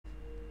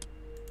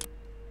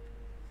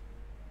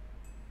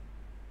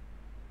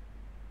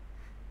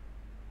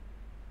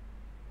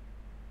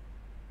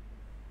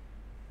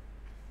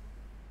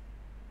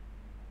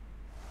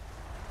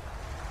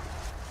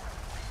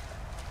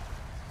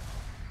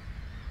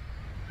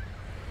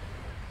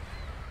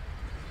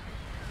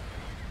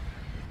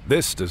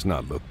This does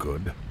not look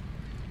good.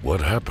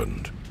 What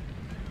happened?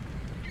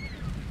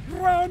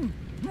 Run!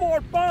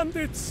 More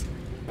bandits!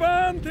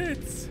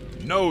 Bandits!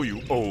 No,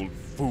 you old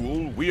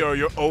fool. We are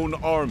your own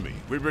army.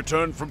 We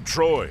returned from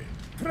Troy.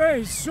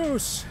 Praise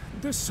Zeus!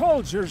 The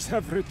soldiers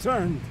have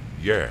returned.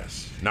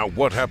 Yes. Now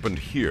what happened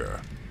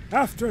here?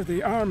 After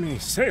the army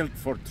sailed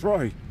for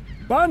Troy,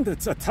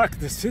 bandits attacked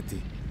the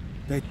city.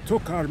 They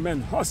took our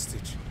men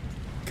hostage.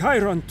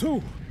 Chiron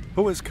too.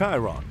 Who is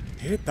Chiron?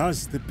 He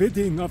does the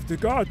bidding of the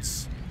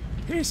gods.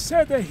 He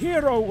said a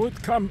hero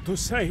would come to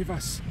save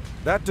us.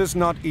 That does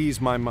not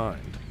ease my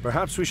mind.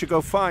 Perhaps we should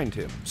go find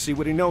him, see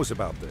what he knows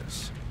about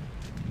this.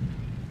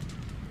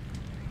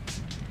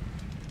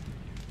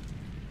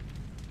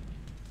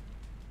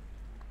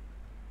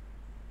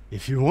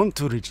 If you want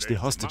to reach the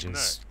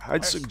hostages,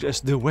 I'd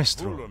suggest the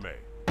West Road.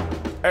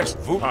 Est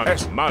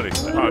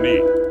malis pani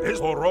is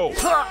horo.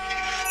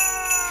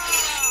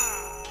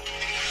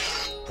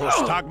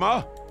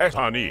 Prostagma est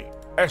pani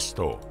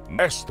esto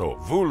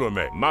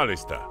volume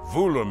malista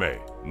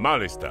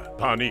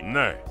pani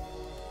ne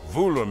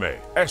volume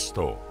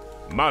esto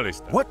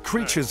malista. What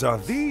creatures are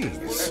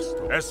these?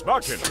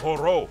 Esmakin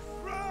horo.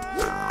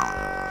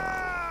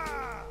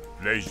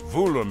 Les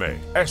volume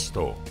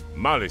esto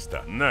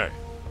malista ne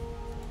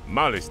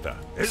malista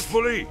is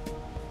bully.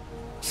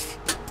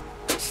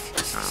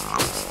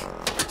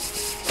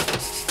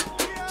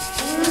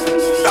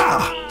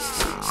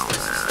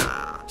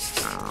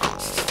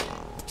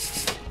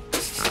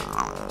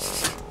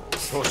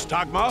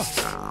 Prostagma?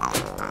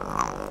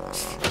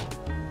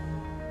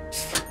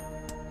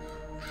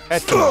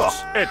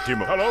 Etimos.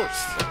 Halos.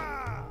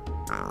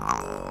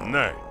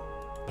 Ne.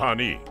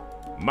 Pani.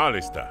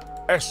 Malista.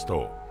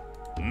 Esto.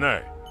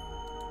 Ne.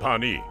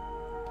 Pani.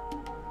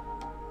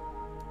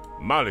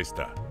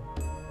 Malista.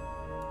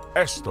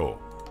 Esto.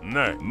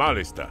 Ne.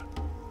 Malista.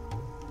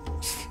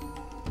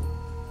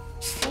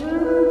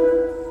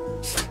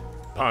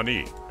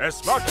 Pani.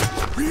 Esmak.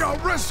 We are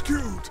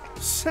rescued!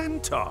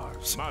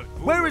 Centaurs!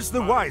 Where is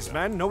the wise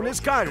man known as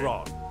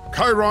Chiron?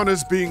 Chiron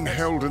is being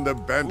held in the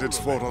bandits'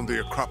 fort on the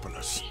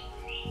Acropolis.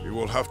 You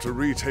will have to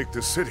retake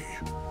the city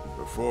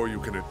before you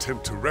can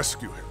attempt to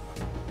rescue him.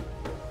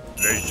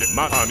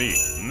 Pani.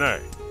 Ne.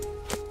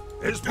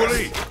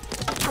 Esbuli.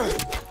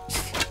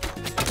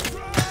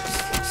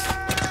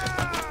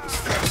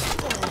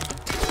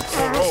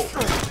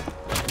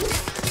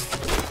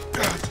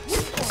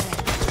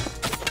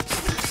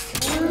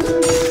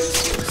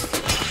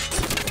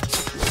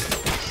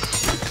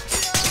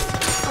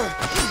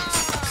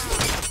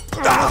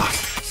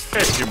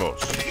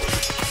 Eskimos.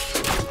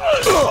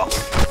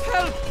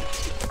 Help!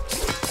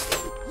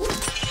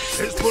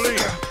 Esbuli.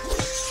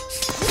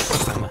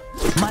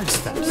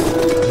 Malsta.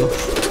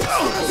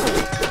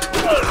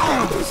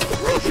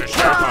 Roche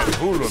Shapan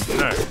Vulum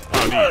Ne.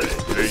 Pani.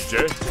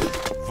 Leje.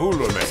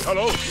 Volume.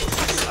 Hello.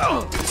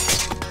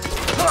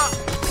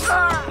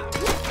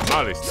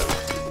 Malista.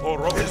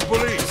 Oro.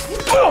 Esbuli.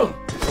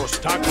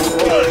 Prostagma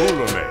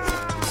Volume.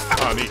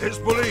 Pani.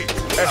 Esbuli.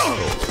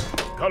 Esto.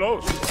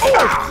 Kalos.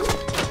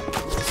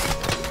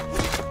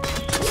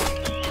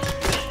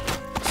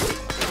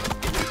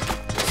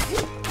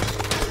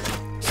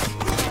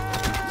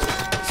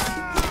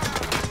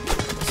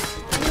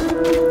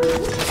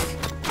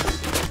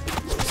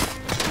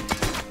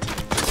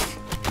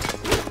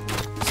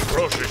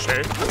 Rosheshe.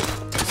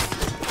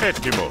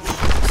 Etimos.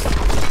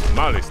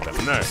 Malista.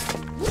 Ne.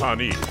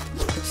 Pani.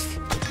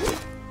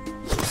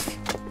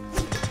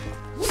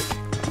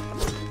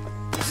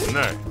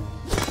 Ne.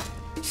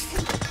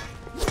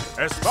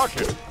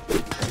 Esbakin.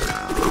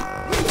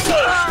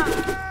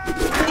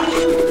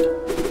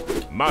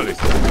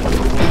 Malista.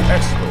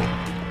 Esto.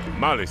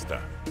 Malista.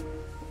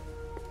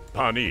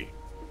 Pani.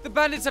 The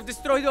bandits have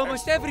destroyed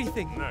almost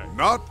everything.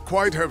 Not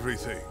quite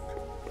everything.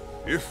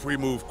 If we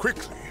move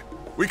quickly,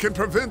 we can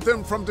prevent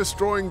them from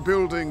destroying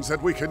buildings that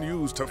we can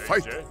use to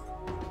fight them.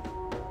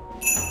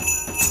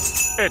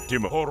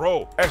 Etimo.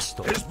 Horo.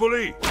 Esto.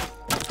 Esbuli.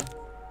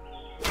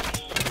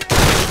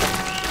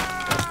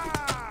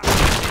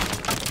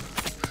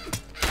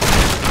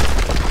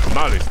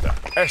 Malista.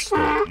 Esto.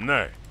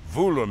 Ne.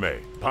 Volume.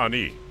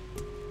 Pani.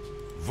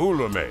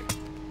 Volume.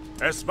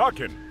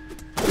 Esbakin.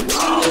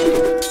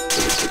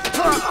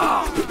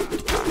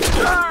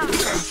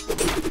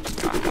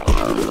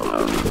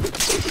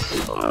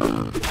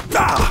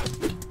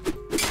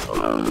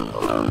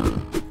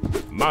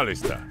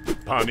 Malista.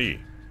 Pani.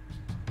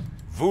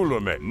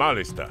 Volume.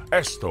 Malista.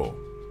 Esto.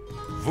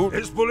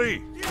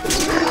 Esbuli.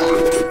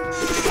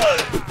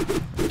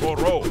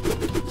 Horo.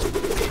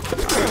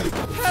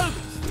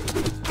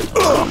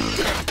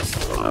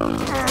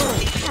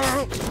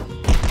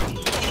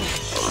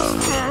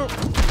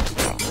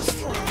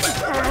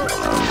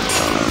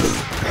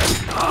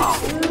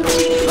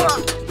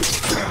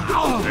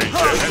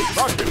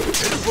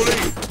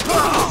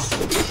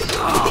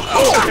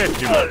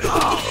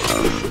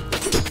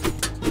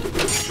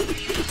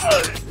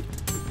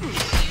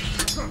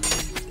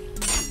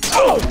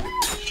 Help!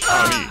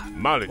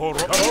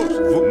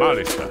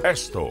 Malista.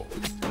 Esto.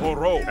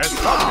 Horo.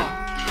 Esbakin.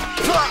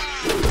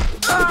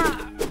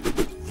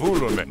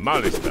 Vulume,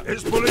 malista,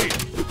 Hezbollah.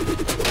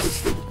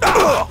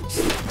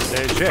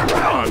 Leje,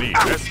 Pani,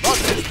 Esbak,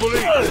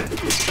 Hezbollah.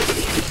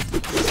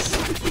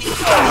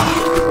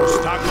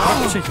 Ostagma.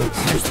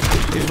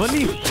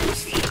 Εισβολή!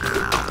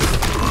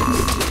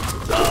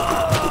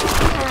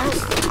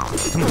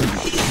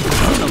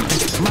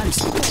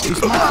 Μάλιστα,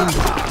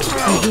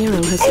 A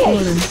hero has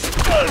fallen.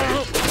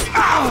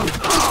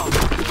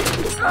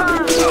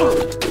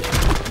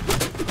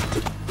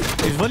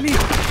 εισβολή!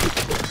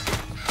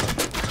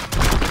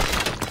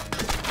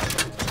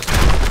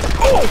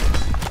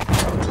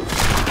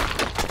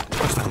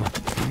 Πρόσταγμα.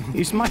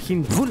 Εις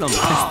μάχην βούλομαι.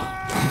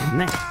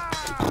 Ναι.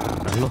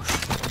 Καλώς.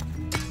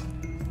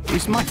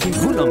 Εις μάχην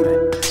βούλομαι.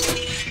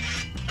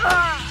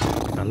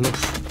 Καλώς.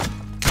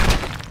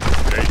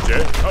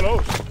 Leje,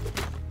 kalos.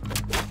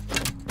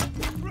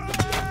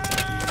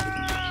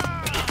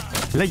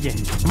 Λέγε.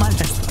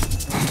 Μάλιστα.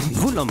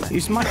 Βούλομαι.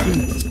 Εις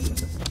μάχην.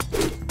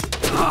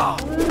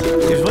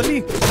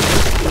 Εισβολή.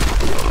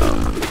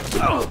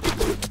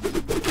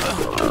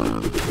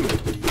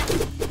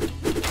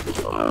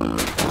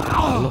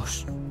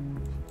 Καλώς.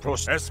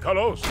 Pros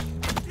Eskalos.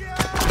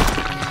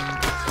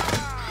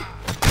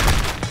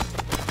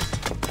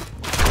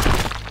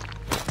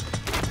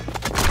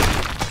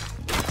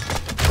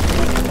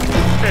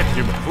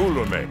 Ekim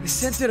Vulume, The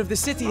center of the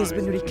city has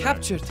been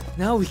recaptured.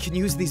 Now we can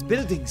use these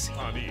buildings.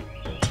 Pani.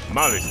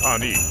 Malis,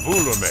 Pani,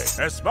 Vulume,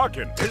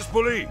 Esbakin,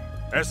 Hezbollah.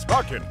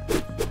 Esbakin.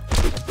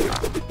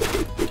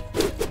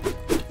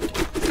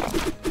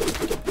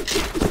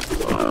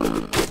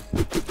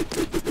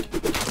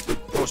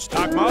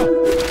 Ostagma.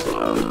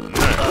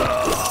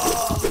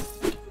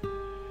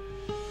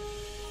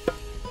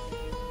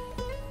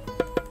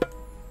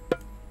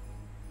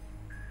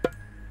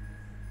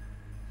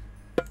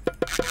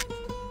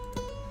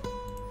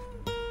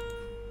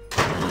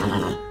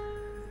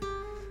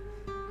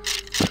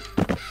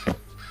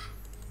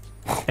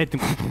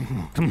 Έτοιμο.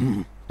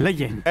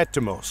 Λέγε.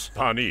 Έτοιμος.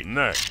 Pani,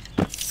 ne.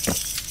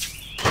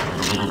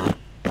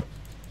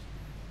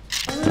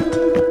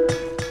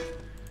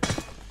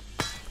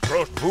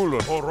 Pros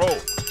Vulum, Oro.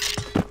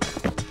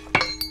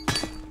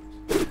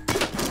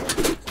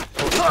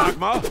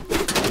 Ostagma.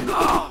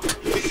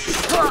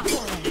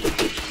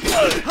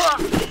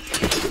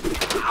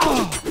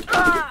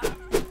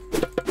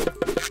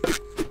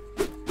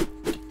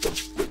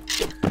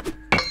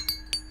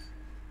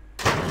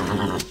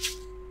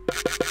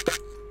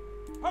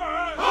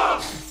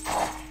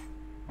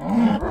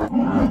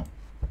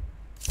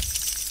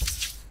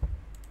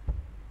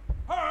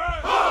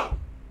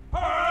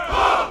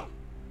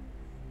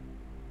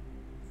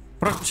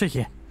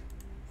 Πρόσεχε.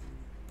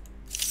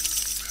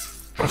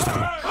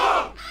 Πρόσταγμα.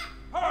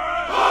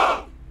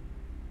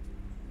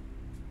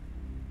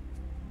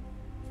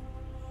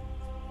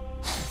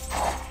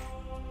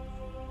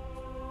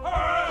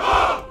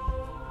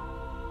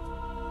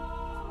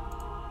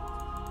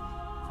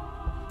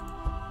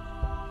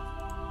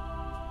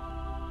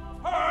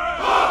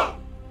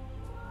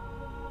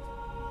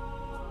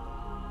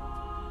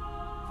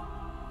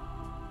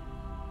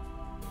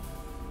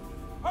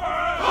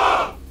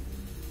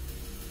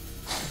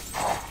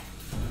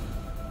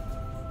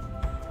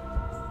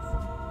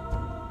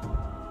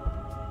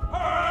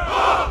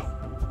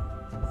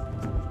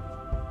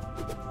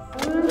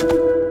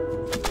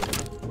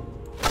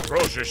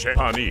 Πρόσεχε,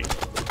 Pani.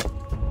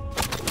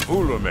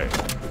 Vulume.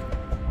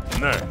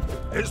 Ne.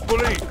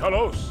 Hezbollah,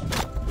 Kalos.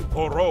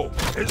 Oro,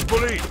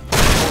 Hezbollah.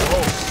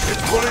 Oro,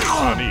 Hezbollah,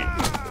 Pani.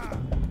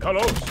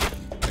 Kalos.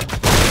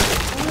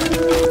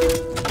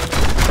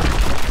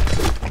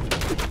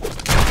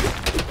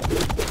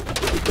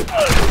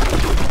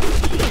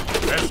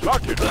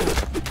 Esbakin.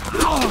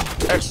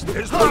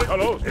 Hezbollah,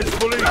 Kalos,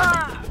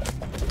 Hezbollah.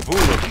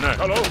 Vulum, ne.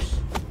 Kalos.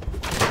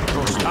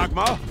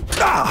 Ostagma.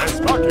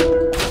 Esbakin.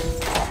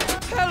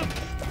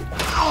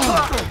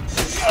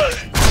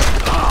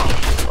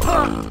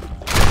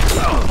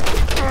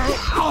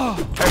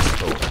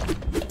 Esto.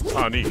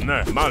 Pani,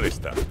 ne,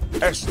 malista.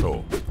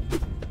 Esto.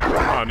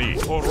 Pani,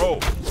 Oro.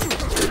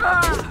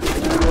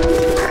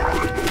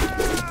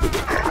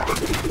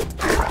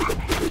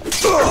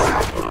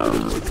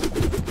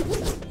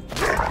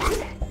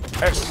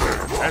 Esto.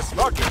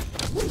 Esbakin.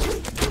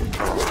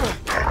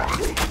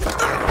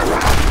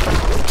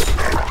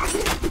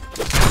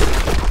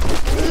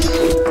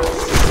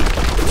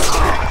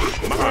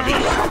 Pani.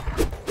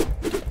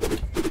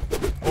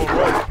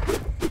 Oro.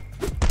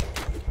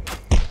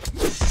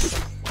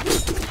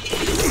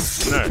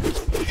 Ne.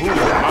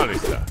 Vulum,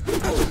 malista.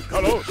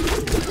 Kalos.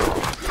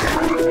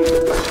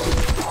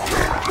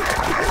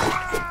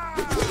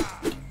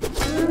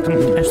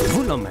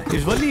 Βούλομαι.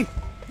 Εισβολή.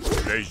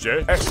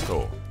 Leje. Esto.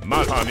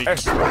 Malpani.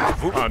 Esto.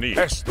 Vupani.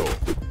 Esto.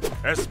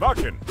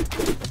 Esbakin.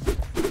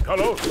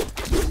 Kalos.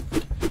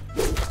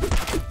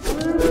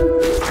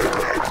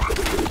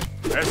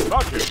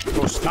 Esbakin.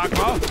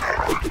 Ostagma.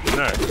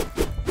 Ne.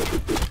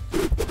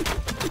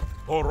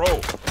 Oro.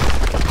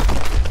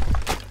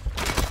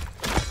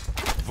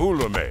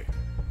 Vulume.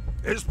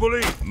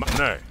 Hezbollah.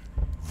 Ne.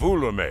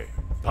 Vulume.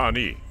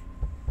 Pani.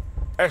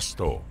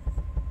 Esto.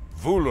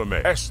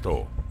 Volume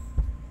esto.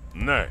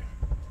 Ne.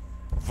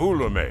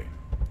 Volume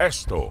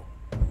esto.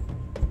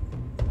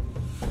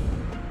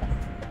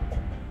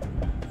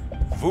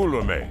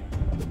 Volume.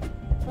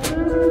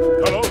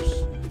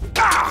 Carlos.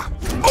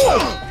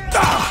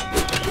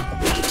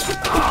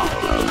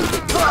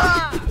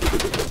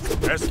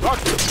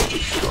 Esvakin.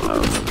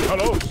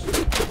 Carlos.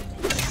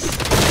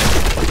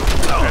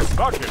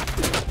 Esvakin.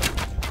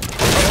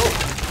 Carlos.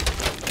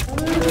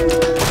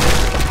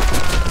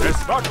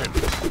 Esvakin.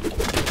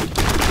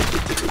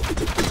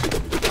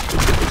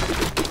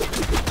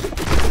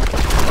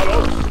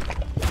 Carlos.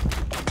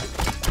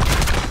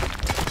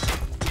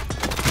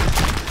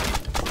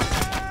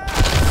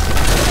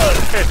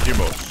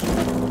 Etimos.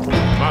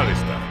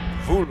 Malista.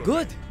 Volume.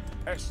 Good.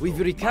 Esto. We've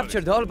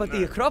recaptured all but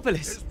the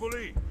Acropolis.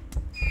 Espoli.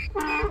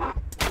 We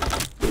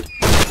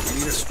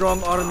need a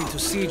strong army to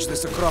siege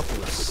this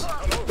Acropolis.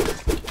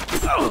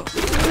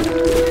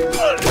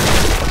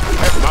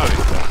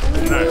 Malista.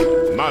 Ne.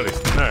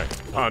 Malista. Ne.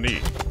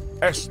 Pani.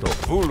 Esto.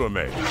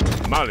 Volume.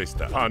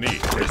 Malista. Pani.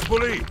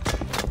 Espoli.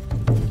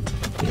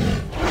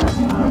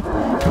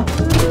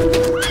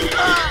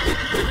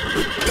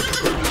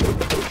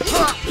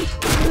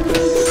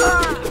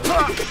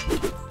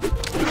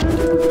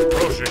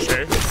 Prošeše.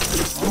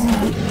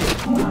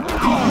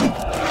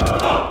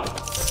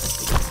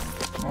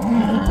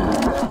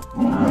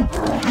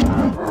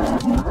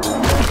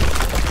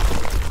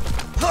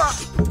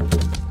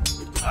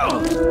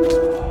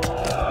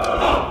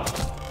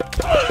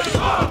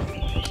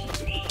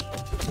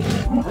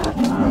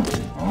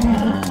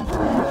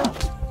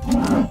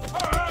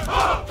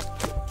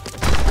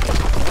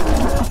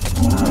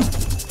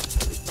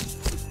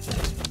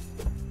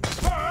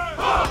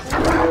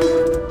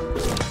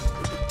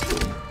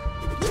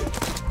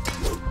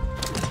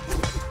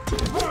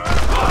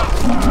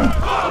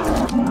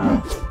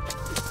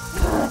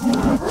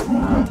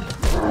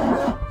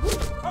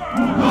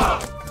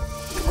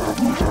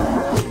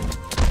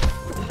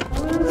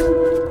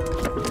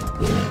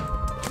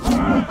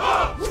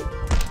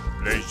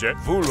 Leže.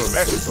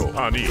 Volume. Esto.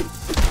 Pani.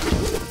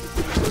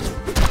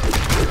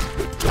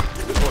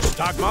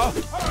 Postagma.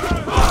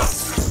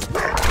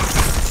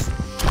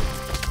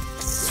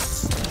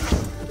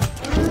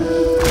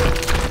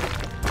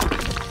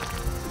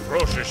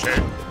 Prošeše.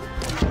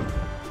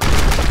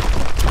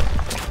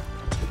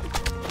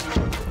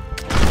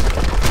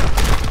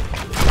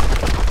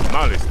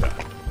 Malista.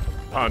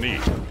 Pani.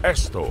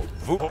 Esto.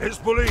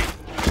 Espoli.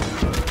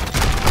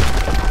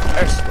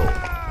 Esto.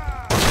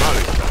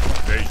 Malista.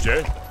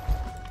 Leže.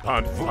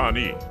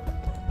 Pani.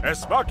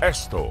 Esbak.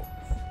 Esto.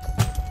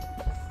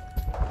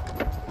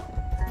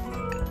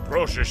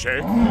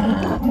 Prošeše.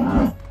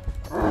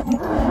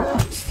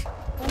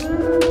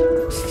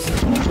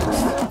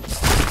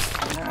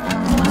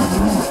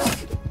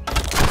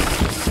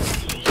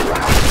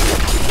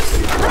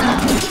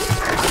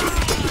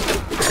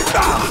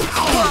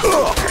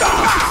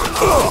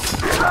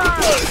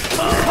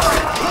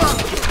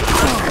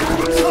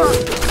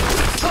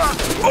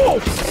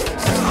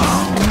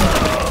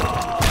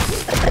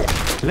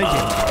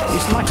 Legend,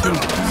 Ismaku.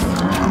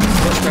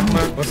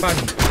 Postagma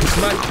Wafani.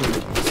 Ismaku.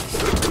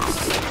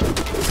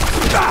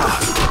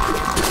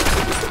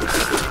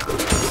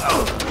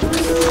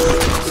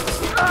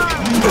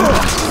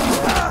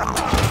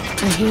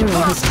 A hero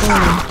has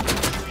fallen.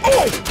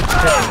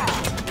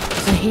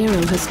 A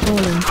hero has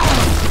fallen.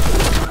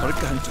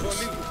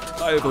 Arcantus,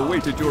 I have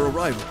awaited your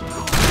arrival.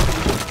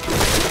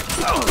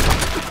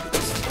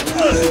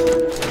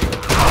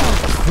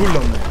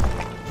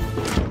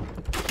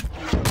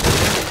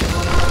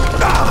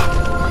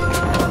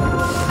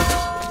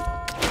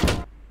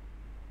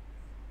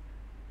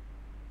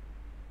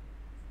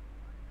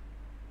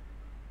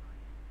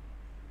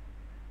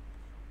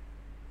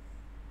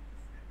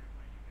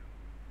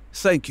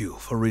 Thank you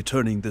for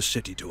returning the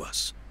city to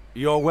us.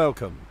 You're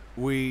welcome.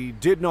 We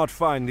did not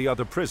find the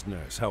other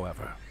prisoners,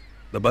 however.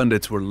 The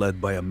bandits were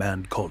led by a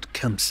man called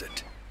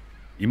Kemsit.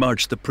 He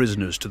marched the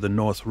prisoners to the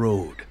North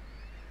Road.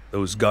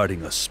 Those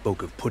guarding us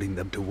spoke of putting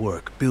them to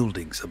work,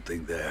 building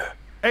something there.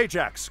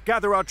 Ajax,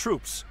 gather our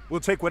troops. We'll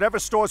take whatever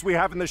stores we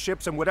have in the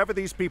ships and whatever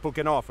these people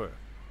can offer.